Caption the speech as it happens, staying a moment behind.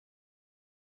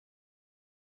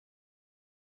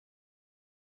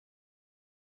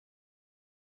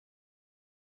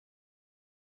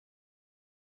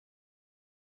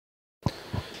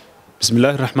بسم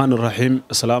الله الرحمن الرحيم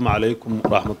السلام عليكم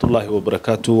ورحمة الله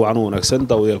وبركاته وعنو ونكسن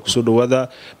داوية الكسود وذا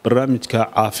برنامجك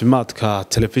عافيمادك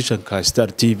تلفزيونك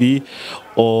Startv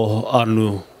oo aanu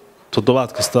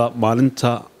toddobaad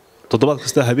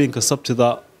kasta habeenka sabtida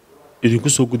idinku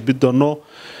soo gudbin doono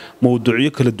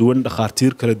mowduucyo kala duwan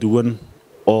dhaqaatiir kala duwan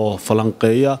oo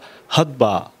falanqeeya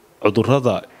hadba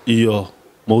cudurrada iyo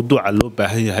mowduuca loo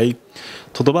baahan yahay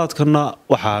toddobaadkana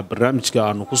waxa barnaamijka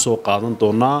aanu ku soo qaadan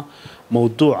doonaa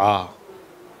mowduuca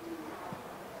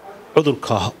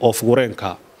cudurka oof-wareenka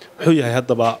wuxuu yahay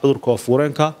hadaba cudurka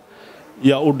oof-wareenka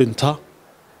yaa u dhinta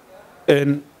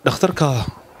dhakhtarka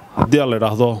haddii la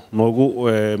yiraahdo noogu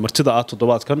martida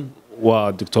toddobaadkan waa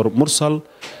Dr. Mursal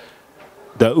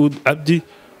Daawud Abdi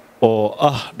oo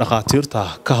dhaqaatiirta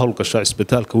ka howlgasha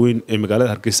isbitaalka weyn ee magaalada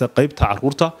Hargeysa qaybta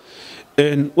caruurta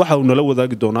waxa uu nala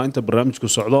wadaagi doonaa inta barnaamijku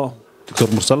socdo Dr.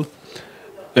 Mursal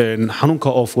xanuunka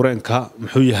oof-wareenka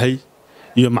muxuu yahay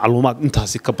iyo macluumaad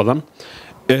intaasi ka badan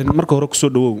marka hore ku soo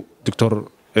dhawow Dr.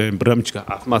 barnaamijka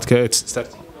caafimaadka ee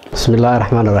Startv bismillaahir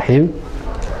rahmaanir rahiim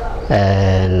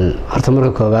horta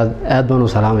marka koobaad aad baan u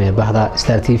salaamayaa bahda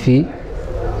Startv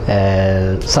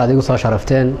saadigu soo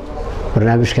sharafteen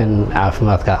barnaamijkan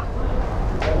caafimaadka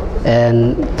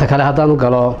ta kale haddaan u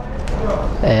galo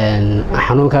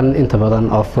xanuunkan inta badan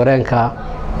oof-wareenka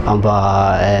amba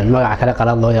magaca kale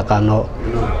qalaad loo yaqaano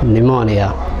pneumonia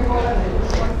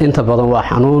inta badan waa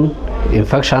xanuun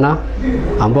infection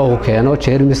amba uu keeno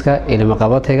jeermiska ilma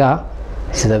qabatiga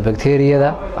sida bakteeriyada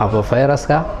amba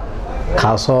fayraska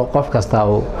kaasoo qof kasta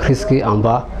uu riski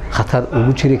amba khatar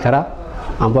ugu jiri kara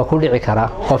amba ku dhici kara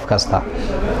qof kasta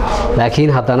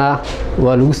laakiin haddana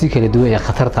waa lagu sii kala duwan yahay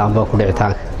khatarta amba ku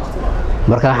dhicitaanka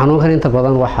marka xanuunkan inta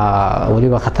badan waxa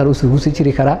waliba khatar ugu sii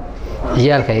jiri kara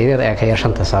ciyaalka yaryar ee ka yar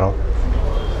 5 sano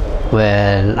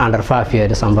under 5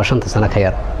 years amba 5 sano ka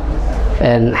yar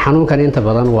xanuunkan inta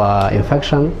badan waa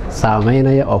infection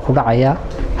saameynaya oo ku dhacaya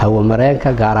hawo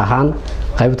mareenka gaar ahaan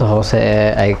qaybta hoose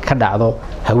ee ay ka dhacdo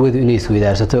hawadu inay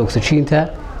isweydaarsato oxygen-ta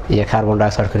iyo carbon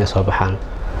dioxide inay soo baxaan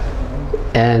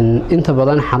inta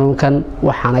badan xanuunkan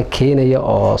waxaana keenaya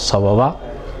oo sababa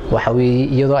waxa weeye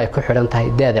iyadoo ay ku xidhan tahay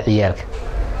daada ciyaalka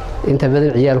inta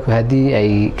badan ciyaalku haddii ay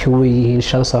ka weyn yihiin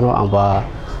 5 sano amba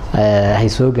ay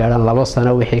soo gaaraan 2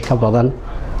 sano wixii ka badan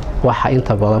waxa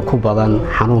inta badan ku badan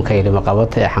xanuunka ilma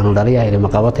qabata ee xanuun dhaliyaha ilma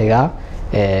qabatiga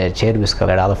ee jeermiska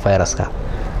la yiraahdo fayraska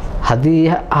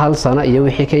haddii 1 sano iyo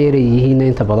wixii ka yar yihiin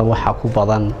inta badan waxa ku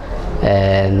badan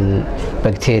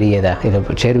bakteeriyada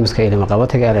jeermiska ilma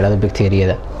qabatiga la yiraahdo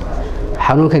bakteeriyada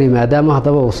xanuunkani maadaama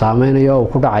hadaba uu saameynayo oo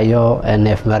ku dhacayo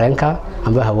neef mareenka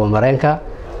amba hawo mareenka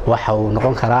waxa uu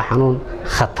noqon karaa xanuun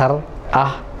khatar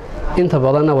inta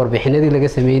badan warbixinadii laga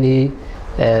sameeyay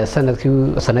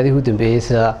sanadii u dambeeyay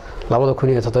sida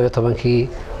 2017kii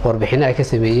warbixin ay ka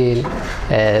sameeyeen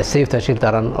Save the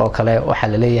Children oo kale waxa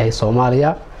la leeyahay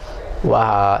Soomaaliya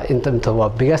waa inta waa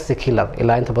biggest killer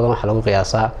ilaa inta badan waxa lagu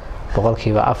qiyaasaa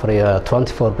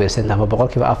 24% ama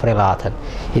 420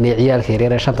 inay ciyaalka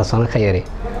yaryar 5 sano ka yari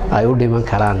ay u dhiman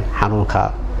karaan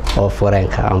xanuunka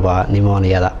oof-wareenka amba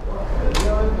pneumonia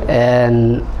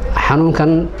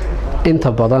xanuunkan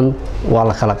inta badan waa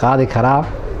la kala qaadi karaa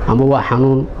ama waa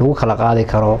xanuun lagu kala qaadi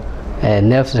karo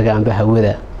neefsiga amba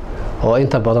hawada oo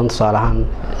inta badan tusaalahan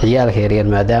ciyaalka yaryar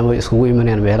maadaama iskugu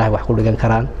imanayaan meelaha wax ku dhigan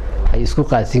karaan ay isku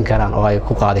qaadsin karaan oo ay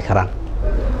ku qaadi karaan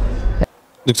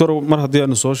Dr. mar haddii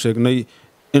aanu soo sheegnay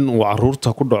in uu caruurta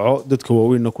ku dhaco dadka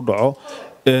waaweyn ku dhaco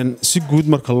si guud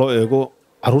marka loo eego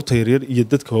caruurta yaryar iyo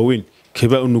dadka waaweyn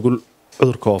keeba u nugul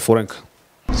cudurka oof-wareenka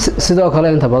sidoo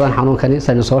kale inta badan xanuunkani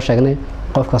saynu soo sheegnay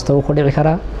qof kasta uu ku dhici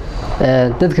karaa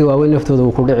dadka waaweyn naftooda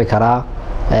uu ku dhici karaa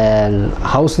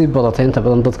hawsi badatay inta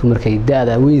badan dadku markay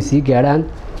daada weyn sii gaaraan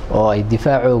oo ay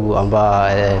difaacoodu amba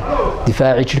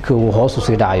difaaci jirkoodu hoos u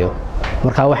sii dhacayo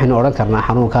marka waxaynu oran karnaa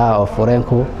xanuunka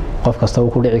oof-wareenku qof kasta uu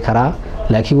ku dhici karaa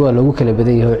laakiin waa lagu kala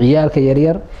badan yahay ciyaalka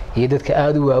yaryar iyo dadka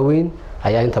aad u waaweyn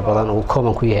ayaa inta badan uu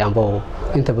common ku yahay amba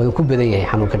inta badan ku badan yahay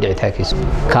xanuunka dhicitaankiisa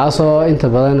kaasoo inta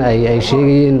badan ay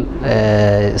sheegayeen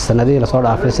sanadii la soo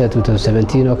dhaafay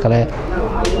 2017 oo kale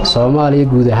Soomaaliya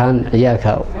guud ahaan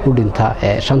ciyaalka u dhinta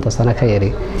ee 5 sano ka yari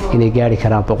inay gaari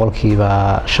karaan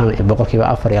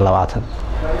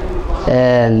 4%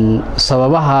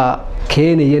 sababaha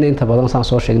keenayeen inta badan saan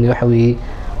soo sheegnay waxa weeye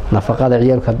nafaqada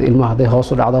ciyaalka ilmaha haday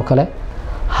hoos u dhacdo kale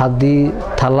haddii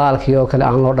talaalkii oo kale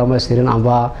aan loo dhameystirin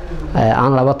amba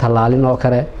aan laba talaalin oo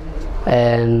kale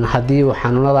haddii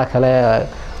xanuunada kale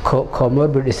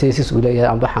comorbid diseases uu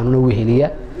leeyahay amba xanuuno weheliya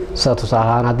sida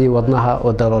tusaalahan haddii wadnaha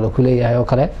oo daloolo ku leeyahay oo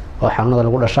kale oo xanuunada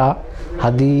lagu dhashaa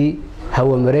haddii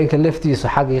hawo mareenka laftiisa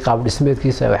xaqii qaab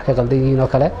dhismeedkiisa wax ka qaldan yihiin oo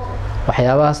kale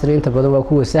waxyaabahaas inta badan waa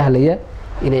kuwa sahlaya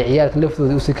inay ciyaalka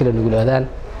laftooda u si kala nugulaadaan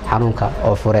xanuunka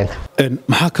oof-wareenka.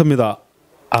 maxaa ka mid ah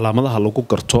calaamadaha lagu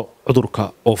garto cudurka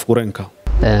oof-wareenka?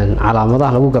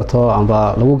 calaamadaha lagu garto amba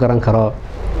lagu garan karo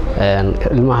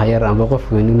ilmaha yar amba qof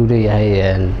weyn inuu leeyahay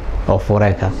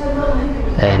oof-wareenka.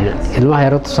 ilmaha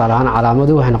yar tusaale ahaan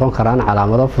calaamadu waxay noqon karaan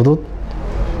calaamado fudud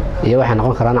iyo waxay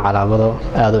noqon karaan calaamado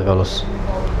aad u culus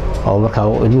oo markaa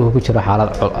ilmuhu ku jiro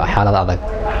xaalad adag.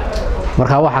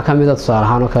 markaa waxaa ka mid ah tusaale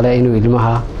ahaan oo kale inuu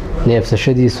ilmaha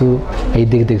neefsashadiisu ay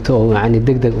degdegto oo macni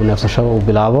degdeg u neefsashada uu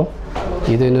bilaabo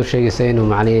iyadoo inuu sheegaysa inuu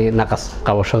macni naqas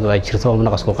qabashadu ay jirto oo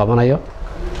naqasku qabanayo.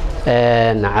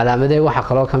 calaamadee waxaa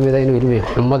kaloo ka mid ah inuu ilmuhu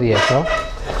xumad yeesho,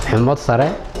 xumad sare.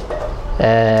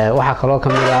 waxaa kaloo ka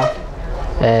mid ah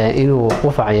inuu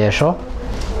qufac yeesho,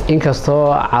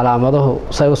 inkastoo calaamaduhu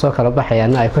say u soo kala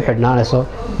baxayaan ay ku xidhnaanayso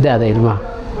da'da ilmaha.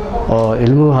 oo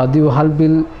ilmuhu haddii uu hal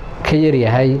bil ka yar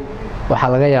yahay waxaa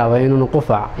laga yaabaa inuunu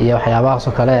qufac iyo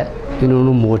waxyaabahaasoo kale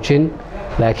inuunu muujin,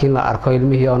 laakiin la arko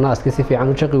ilmihii oo naaskii si fiican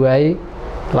u jaqi waayey,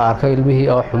 la arko ilmihii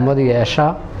oo xumad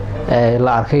yeesha,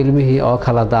 la arko ilmihii oo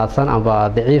kala daadsan amba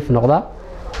daciif noqda.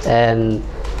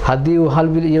 haddii uu hal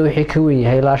bil iyo wixii ka weyn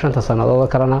yahay ilaa 5 sannadood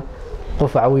kalena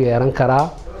qufac wuu yeelan karaa,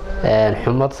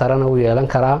 xumad sarena wuu yeelan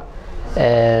karaa.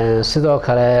 sidoo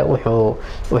kale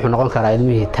wuxuu noqon karaa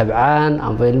ilmihii tabcaan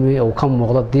amba ilmihii uu ka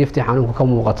muuqdo diiftii xanuunku ka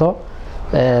muuqato.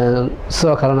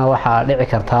 sidoo kalena waxaa dhici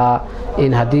kartaa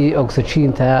in haddii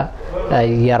oxygeenta ay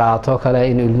yaraato kale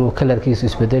in ilmuhu kalarkiisu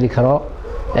isbedeli karo.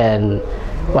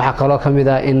 waxaa kaloo ka mid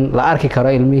ah in la arki karo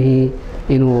ilmihii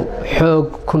inuu xoog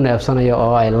ku neefsanayo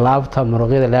oo ay laabta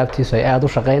muruqyada laabtiisu ay aad u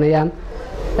shaqaynayaan.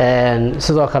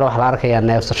 sidoo kale waxaa la arkayaa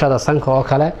neefsashada sanka oo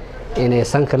kale inay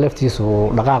sanka laftiisu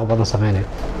dhaqaaq badan sameynayo.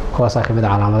 kuwaasaa ka mid ah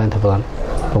calaamadaha inta badan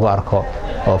lagu arko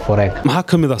oof-wareenka. maxaa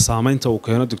ka mid ah saamaynta uu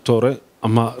keeno doctore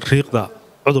ama riiqda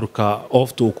cudurka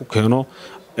oofta uu ku keeno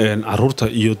caruurta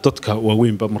iyo dadka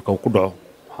waaweynba marka uu ku dhaco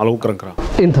maxaa lagu garan karaa?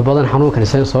 inta badan xanuunkan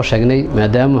isaan soo sheegnay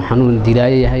maadaama xanuun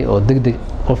dilaayo yahay oo degdeg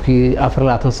qofkii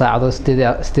 24 saacadood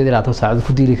 28 saacadood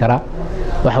ku dili kara.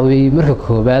 waxa weeye marka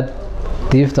koobaad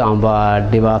diifta amba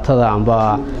dhibaatada amba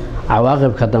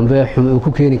cawaaqibka dambe uu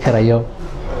ku keeni karayo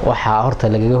waxaa horta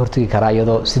lagaga hortagi karaa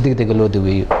iyadoo si degdeg loo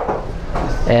daweeyo.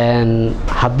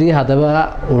 haddii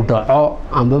haddaba uu dhaco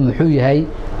amba muxuu yahay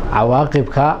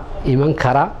cawaaqibka iman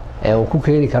kara ee uu ku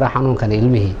keeni kara xanuunkan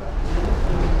ilmihii.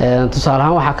 tusaale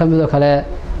ahaan waxaa ka mid oo kale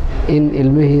in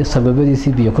ilmihii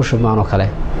sababadiisii biyo ku shubmaan oo kale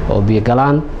oo biyo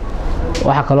galaan.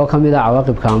 waxaa kaloo ka mid ah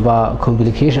cawaaqibka amba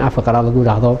complication afka qalaad lagu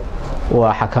yidhaahdo.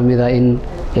 waxaa ka mid ah in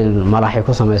malaxi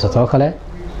ku samaysato oo kale.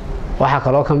 waxaa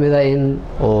kaloo ka mid ah in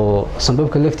uu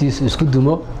sanbabka laftiisu isku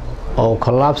dumo oo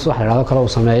collapse wax la yidhaahdo kale uu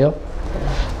sameeyo.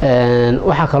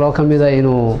 waxaa kaloo ka mid ah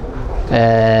inuu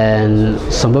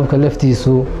sanbabka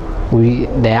laftiisu uu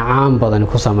dheecaan badan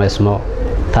ku samaysmo,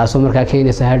 taasoo markaa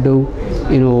keenaysa hadhow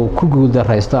inuu ku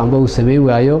guuldaraysto amba uu samayn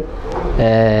waayo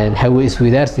hawo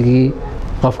isweydaarsigii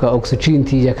qofka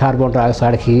oxygentii iyo carbon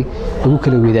dioxidekii lagu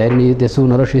kala weydaarinayay dee si uu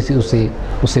noloshiisii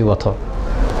usii wato.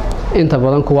 inta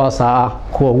badan kuwaasaa ah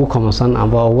kuwa ugu komonsan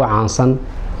amba ugu caansan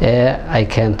ee ay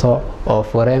keento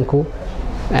oof-wareenku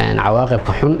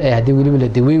cawaaqibka xun ee haddii weliba la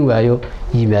daweyn waayo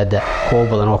yimaada kuwa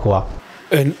badan oo kuwa.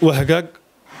 waa hagaag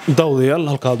daawadayaal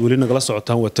halkaad weli nagala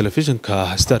socotaan waa telefishinka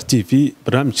Startv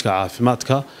barnaamijka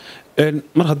caafimaadka.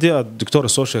 mar haddii aad doctor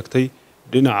soo sheegtay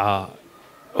dhinaca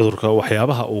cudurka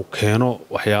waxyaabaha uu keeno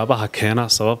waxyaabaha keena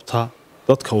sababta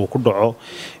dadka uu ku dhaco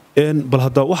bal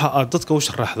hadda waxa aad dadka u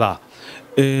sharaxdaa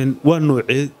waa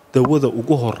noocee dawada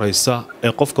ugu horeysa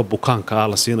ee qofka bukaanka ah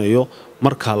la siinayo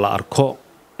marka la arko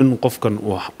in qofkan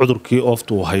uu cudurkii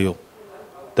oofta uu hayo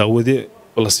daawadee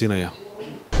la siinaya?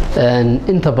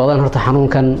 inta badan horta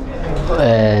xanuunkan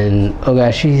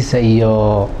ogaashihiisa iyo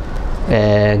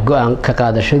go'aan ka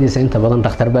qaadashadiisa inta badan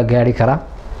dhakhtar baa gaari kara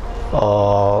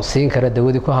oo siin kara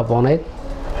dawadii ku habboonayd.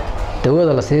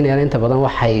 dawada la siinayana inta badan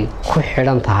waxay ku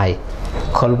xidhan tahay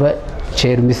kolba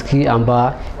jeermiskii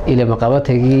amba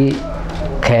ilmaqabatigii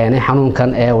keenay xanuunkan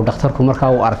ee uu dhakhtarku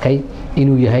markaa uu arkay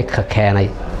inuu yahay ka keenay.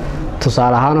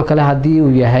 tusaale ahaan oo kale haddii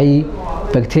uu yahay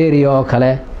bacteria oo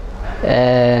kale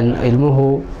ilmuhu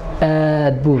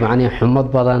aad buu macnii xumad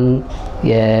badan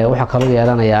waxa kaloo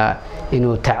yeelanayaa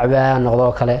inuu tacbaan noqdo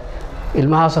oo kale.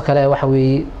 ilmahaasoo kale waxa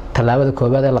weeye tallaabada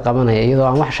koobaad ee la qabanaya iyadoo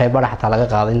aan wax shay barax xataa laga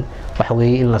qaadin waxa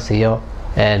weeye in la siiyo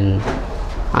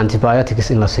antibiotics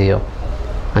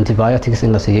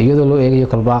in la siiyo iyadoo loo eegayo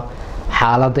kolba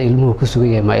xaaladda ilmuhu ku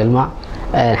sugan yahay ma ilma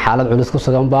xaalad culus ku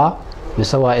sugan baa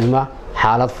mise waa ilma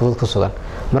xaalad fudud ku sugan.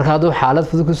 marka hadduu xaalad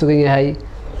fudud ku sugan yahay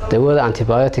dawada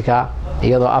antibiotica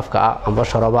iyadoo afka ah amba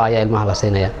sharooba ayaa ilmaha la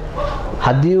siinaya.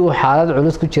 haddii uu xaalad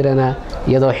culus ku jirana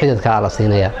iyadoo xididka la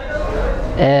siinaya.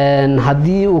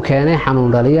 haddii uu keenay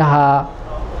xanuun dhaliyaha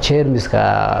jeermiska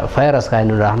fayraska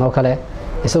aynu idhaahno kale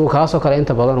isagu kaasoo kale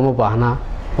inta badan uma baahna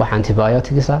wax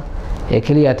antibiotics ah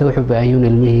keliya ta wuxuu baahan yahay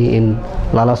ilmihii in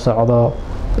lala socdo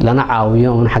lana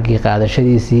caawiyo un xaggii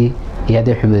qaadashadiisii iyo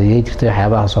haddii xumadiyey jirto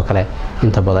waxyaabahaas oo kale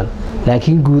inta badan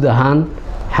laakiin guud ahaan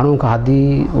xanuunka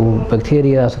haddii uu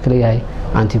bakteeriyadaas kale yahay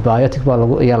antibiotic baa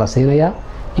ayaa la siinayaa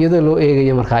iyadoo loo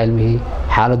eegayo markaa ilmihii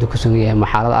xaaladdu ku sugan yahay ma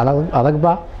xaalad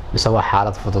adagba mise waa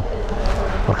xaalad fudud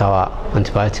marka waa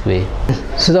antibiotic weeye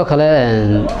sidoo kale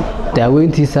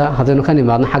daaweyntiisa haddaynu ka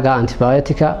nimaadno xagga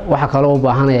antibiotica waxaa kaloo u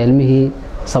baahanaya ilmihii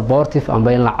supportive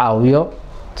amba in la caawiyo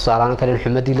tusaalahaan kale in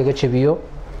xumadii laga jabiyo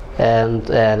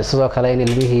sidoo kale in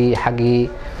ilmihii xaggii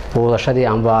quudashadii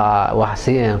amba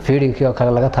feedingkii oo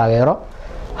kale laga taageero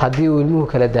haddii uu ilmuhu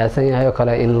kala daadsan yahay oo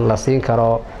kale in la siin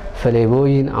karo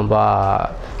faleebooyin amba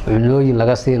cunooyin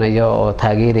laga siinayo oo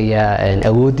taageeraya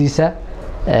awoodiisa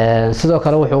sidoo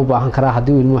kale wuxuu u baahan karaa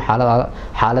haddii uu ilmuhu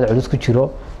xaalad culus ku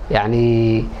jiro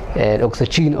yacni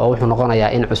oxygen oo wuxuu noqonayaa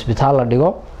in cusbitaal la dhigo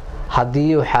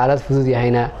haddii uu xaalad fudud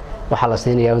yahayna waxaa la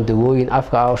siinayaa dawooyin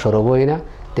afka ah oo sharobooyina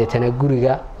deetana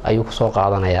guriga ayuu ku soo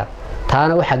qaadanayaa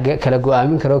taana waxa kala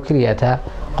go'aamin kara oo keliya taa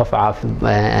qof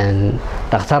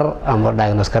dhakhtar ama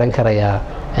diagnose garan karaya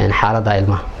xaaladda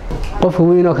ilmaha qofka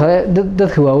weyn oo kale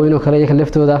dadka waaweyn oo kale iyaga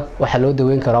laftooda waxa loo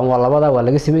daweyn karaa waa labada waa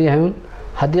laga siman yahay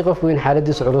haddii qof weyn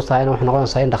xaaladiisu culus tahayna waxay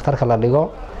noqonaysaa in dhakhtarka la dhigo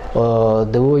oo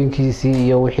dawooyinkiisii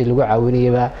iyo wixii lagu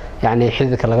caawinayaba yacni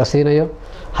xididka laga siinayo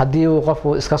haddii uu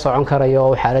qofku iska socon karayo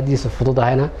oo xaaladiisa fudud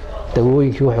ahayna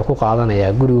dawooyinkii wuxuu ku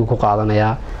qaadanayaa gurigu ku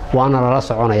qaadanayaa waana lala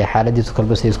soconaya xaaladiisu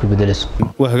kalba si isku bedelayso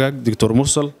waa hagaag Dr.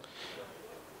 Mursal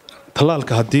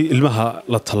talaalka haddii ilmaha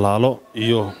la talaalo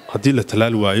iyo haddii la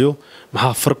talaal waayo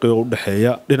maxaa farqiga u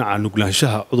dhaxeeya dhinaca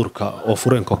nuglaanshaha cudurka oo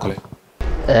fureenka kale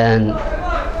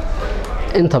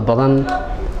inta badan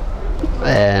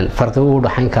farqiga u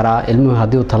dhaxayn karaa ilmuhu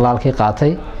haddii uu talaalkii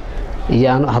qaatay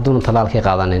iyo hadduuna talaalkii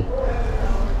qaadanin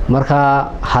marka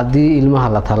haddii ilmaha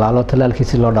la talaalo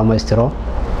talaalkiisi loo dhammaystiro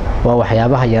waa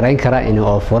waxyaabaha yarayn kara in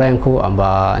oo fureenku amba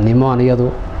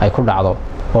pneumoniadu ay ku dhacdo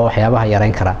waa waxyaabaha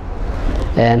yarayn kara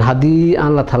haddii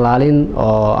aan la talaalin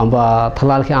oo amba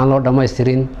talaalkii aan loo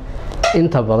dhammaystirin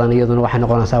inta badan iyaduna waxay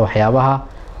noqonaysaa waxyaabaha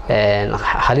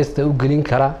halista u gelin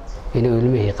kara inuu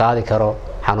ilmihii qaadi karo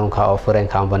xanuunka oo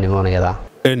fureenka amba pneumoniada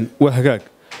waa hagaag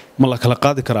ma la kala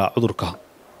qaadi karaa cudurka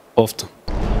oofta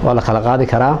waa la kala qaadi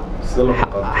karaa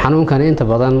xanuunkan inta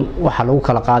badan waxa lagu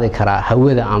kala qaadi karaa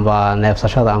hawada amba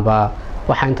neefsashada amba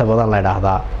waxa inta badan la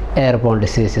yiraahdaa airborne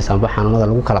diseases amba xanuunada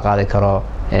lagu kala qaadi karo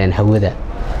hawada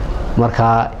marka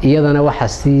iyadana waxa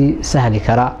si sahli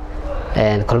kara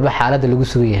kolba xaaladda lagu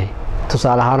sugan yahay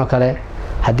tusaale ahaan oo kale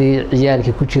haddii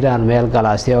ciyaalkii ku jiraan meel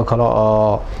galaasyo oo kale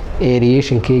oo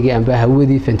aerationkeygii amba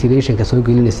hawadii ventilationka soo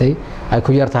gelinaysay ay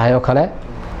ku yar tahay oo kale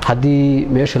haddii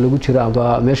meesha lagu jiro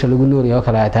amba meesha lagu nool yahay oo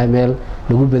kale ay tahay meel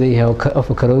lagu badan yahay oo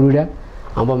fakarowrida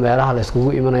amba meelaha la iskugu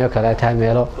imanayo kale ay tahay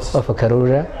meelo oo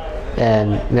fakarowrida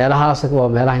meelahaas waa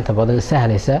meelaha inta badan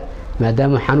sahlaysa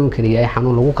maadaama xanuunkani yahay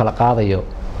xanuun lagu kala qaadayo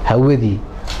hawadii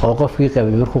oo qofkii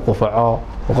qabay markuu qufaco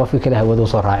oo qofkii kale hawada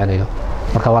soo raacinayo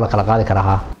marka waa la kala qaadi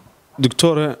karaa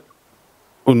doctore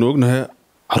uu ognahay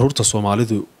caruurta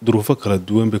Soomaalidu duruufo kala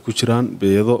duwan bay ku jiraan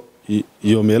beedo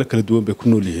iyo meelo kala duwan bay ku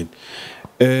nool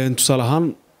yihiin tusaale ahaan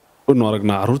uu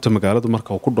aragnaa caruurta magaalada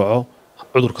marka uu ku dhaco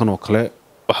cudurkan oo kale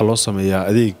waxa loo sameeyaa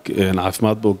adeeg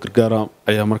caafimaad oo gargaar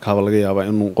ayaa markaaba laga yaabaa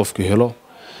inuu qofku helo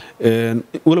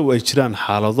walow ay jiraan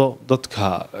xaalado dadka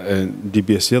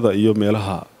DBS-yada iyo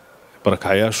meelaha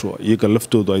barakacayaashu iyaga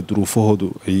laftoodu ay duruufahoodu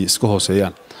ay iska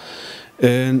hooseeyaan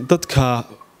dadka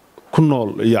ku nool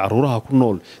iyo caruuraha ku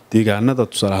nool deegaanada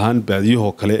tusaale ahaan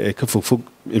baadiyaha kale ee ka fogfog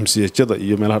MCH-yada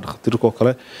iyo meelaha dhakhtarka oo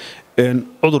kale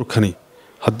cudurkani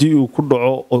haddii uu ku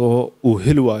dhaco oo uu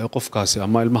heli waayo qofkaasi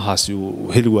ama ilmahaasi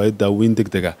uu heli waayo daaweyn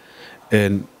degdega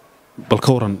bal ka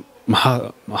waran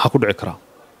maxaa ku dhici kara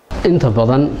inta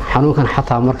badan xanuunkan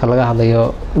xataa marka laga hadlayo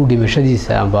u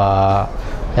dhimashadiisa amba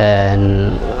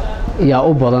yaa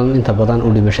u badan inta badan u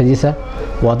dhimashadiisa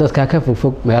waa dadka ka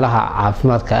fogfog meelaha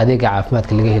caafimaadka adeega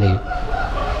caafimaadka laga helayo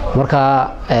marka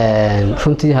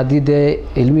runtii haddii dee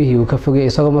ilmihii uu ka fogay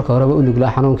isagoo marka horeba u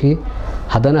nuglaa xanuunkii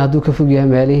haddana hadduu ka fog yahay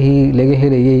meelihii laga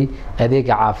helayay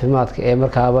adeega caafimaadka ee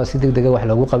markaaba si degdeg ah wax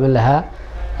lagu qaban lahaa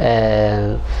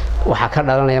waxa ka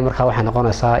dhalanaya marka waxay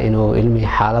noqonaysaa inuu ilmi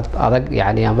xaalad adag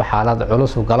yani amba xaalad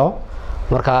culus u galo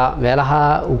marka meelaha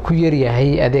uu ku yar yahay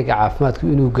adeega caafimaadku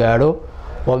inuu gaadho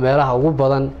waa meelaha ugu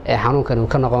badan ee xanuunkan uu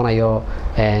ka noqonayo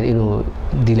inuu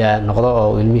dila noqdo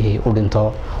oo ilmihii u dhinto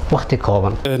waqti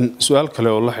kooban su'aal kale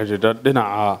oo la xiriira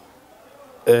dhinaca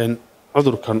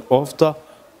cudurkan oofta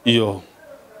iyo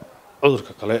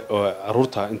cudurka kale oo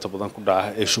caruurta inta badan ku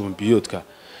dhaca ee shuban biyoodka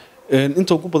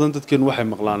inta ugu badan dadkeen waxay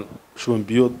maqlaan shuban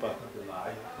biyood baa ka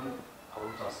dilaacay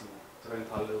caruurtaasi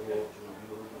tareenka leeyo shuban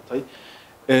biyood matay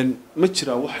ma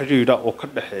jira wax xiriira oo ka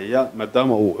dhaxeeya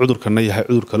maadaama uu cudurkana yahay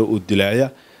cudur kale oo dilaaya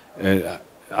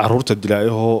caruurta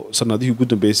dilaayaho sanadihii ugu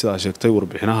dambeeyay sida sheegtay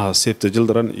warbixinaha Save the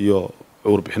Children iyo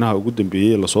warbixinaha ugu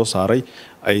dambeeyay la soo saaray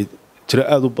ay tira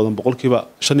aad u badan boqolkiiba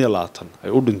 25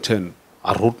 ay u dhinteen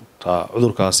caruurta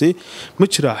cudurkaasi ma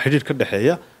jira xiriir ka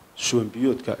dhaxeeya shuban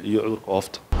biyoodka iyo cudurka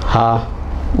oofta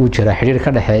uu jira xiriir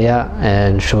ka dhaxeeya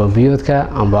shuban biyoodka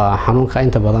amba xanuunka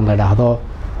inta badan la yiraahdo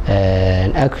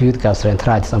acute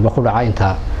gastroenteritis amba ku dhaca inta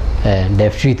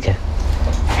dheefshiidka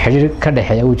xiriir ka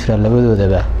dhaxeeya uu jira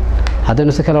labadoodaba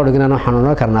haddana si kale oo dhignaan waxaan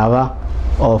oran karnaaba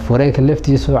oo fureenka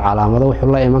laftiisu calaamado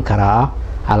wuxuu la iman karaa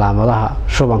calaamadaha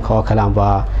shubanka oo kale amba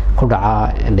ku dhaca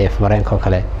dheef mareenka oo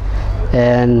kale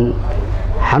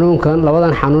xanuunkan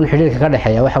labadan xanuun xiriirka ka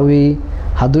dhaxeeya waxa weeye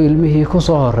hadduu ilmihii ku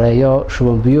soo horeeyo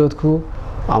shuban biyoodku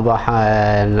amba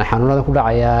xanuunada ku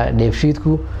dhacaya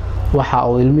dheefshiidku waxa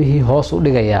uu ilmihii hoos u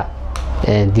dhigaya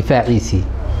difaaciisii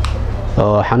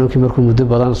oo xanuunkii markuu muddo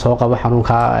badan soo qabo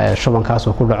xanuunka shubankaas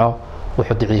uu ku dhaco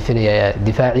wuxuu daciifinayaa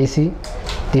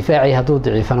difaacii hadduu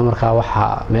daciifana markaa waxa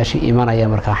meeshii imanaya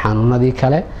markaa xanuunadii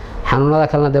kale xanuunada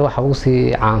kalena dee waxa ugu sii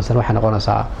caansan waxay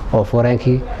noqonaysaa oo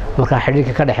fureenkii markaa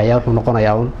xiriirka ka dhaxeeya wuxuu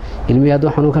noqonayaa ilmihii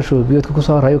hadduu xanuunkan shuban biyoodka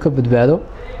kusoo horeeyo ka badbaado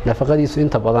nafaqadiisu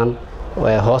inta badan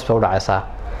hoos bay u dhacaysaa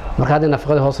marka haddii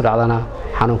nafaqadii hoos u dhacdana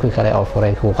xanuunkii kale oo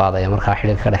fureenkii u qaadaya markaa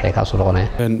xiriirka ka dhaxeeya kaasuu noqonaya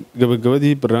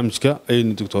gabagabadii barnaamijka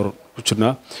ayaynu doctor ku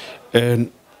jirnaa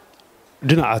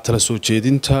dhinaca tala soo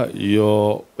jeedinta iyo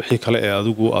wixii kale ee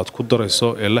adigu aad ku darayso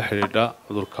ee la xiriidha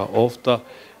cudurka oofta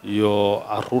iyo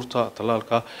caruurta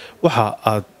talaalka waxa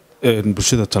aad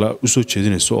bulshada tala u soo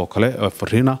jeedinayso oo kale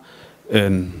fariina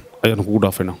ayaan kugu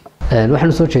dhaafaynaa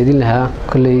waxaan soo jeedin lahaa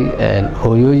kulli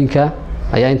hooyooyinka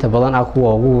ayaa inta badan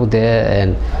kuwa ugu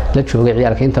la joogay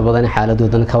ciyaalka inta badan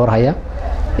xaaladoodan ka warhaya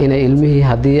inay ilmihii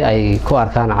haddii ay ku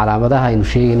arkaan calaamadaha aynu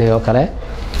sheegaynay oo kale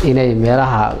inay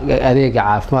meelaha adeega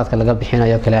caafimaadka laga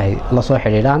bixinayo kale ay la soo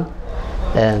xiriiraan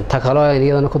ta kale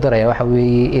iyadana ku daraya waxa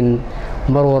weeye in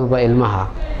mar walba ilmaha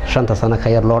 5 sano ka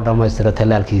yar loo dhameystiro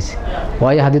talaalkiisa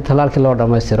waayo haddii talaalkii loo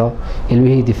dhameystiro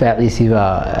ilmihii difaaciisii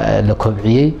baa la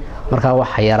kobciyay marka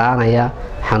waxa yaraanaya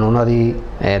xanuunadii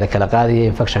la kala qaadayay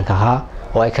infectionka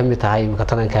oo ay kamid tahay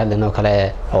mukatalanka hadlano kale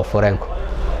oo fureenku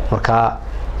marka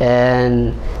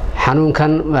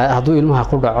xanuunkan hadduu ilmaha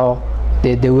ku dhaco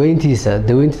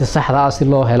daweyntiisa saxda ah si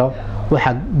loo helo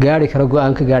waxa gaari kara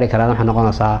go'aan ka gaari kara waxa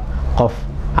noqonaysaa qof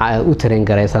u tareen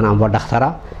garaysan amba dhakhtar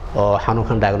oo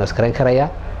xanuunkan diagnose garan karaya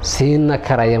siina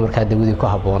karaya marka dawadii ku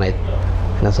habooneed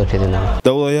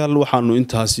daawadayaal waxaanu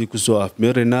intaasi ku soo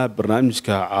afmeeraynaa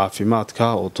barnaamijka caafimaadka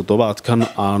oo toddobaadkan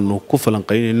aanu ku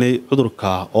falanqeynaynay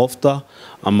cudurka oofta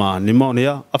ama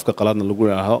pneumonia afka qalaadna lagu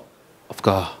yiraahdo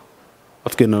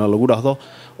afkeenana lagu dhaahdo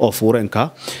oo fureenka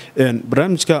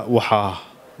barnaamijka waxaa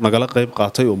nagala qayb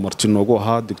qaatay oo marti noogu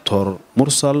ahaa Dr.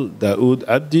 Mursal Daawud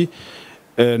Cabdi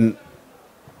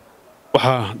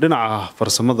waxa dhinaca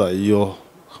farsamada iyo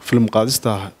film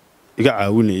qaadista iga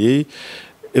caawinayay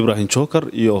Ibrahim Joker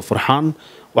iyo Farxaan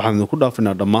waxaan ku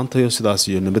dhaafinaa dhamaantayo sidaas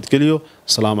iyo nabadgelyo.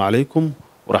 Assalaamu calaykum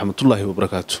wa rahmatullaahi wa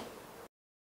barakaatuh.